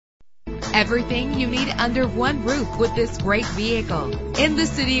Everything you need under one roof with this great vehicle. In the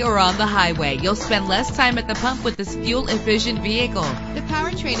city or on the highway, you'll spend less time at the pump with this fuel-efficient vehicle. The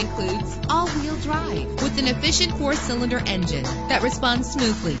powertrain includes all-wheel drive with an efficient 4-cylinder engine that responds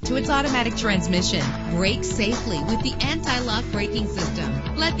smoothly to its automatic transmission. Brake safely with the anti-lock braking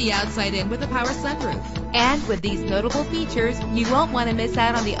system. Let the outside in with a power sunroof. And with these notable features, you won't want to miss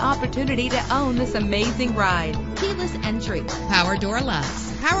out on the opportunity to own this amazing ride. Keyless entry, power door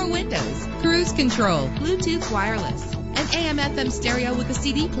locks, power windows, cruise control, Bluetooth wireless, an AM/FM stereo with a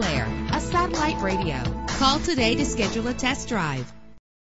CD player, a satellite radio. Call today to schedule a test drive.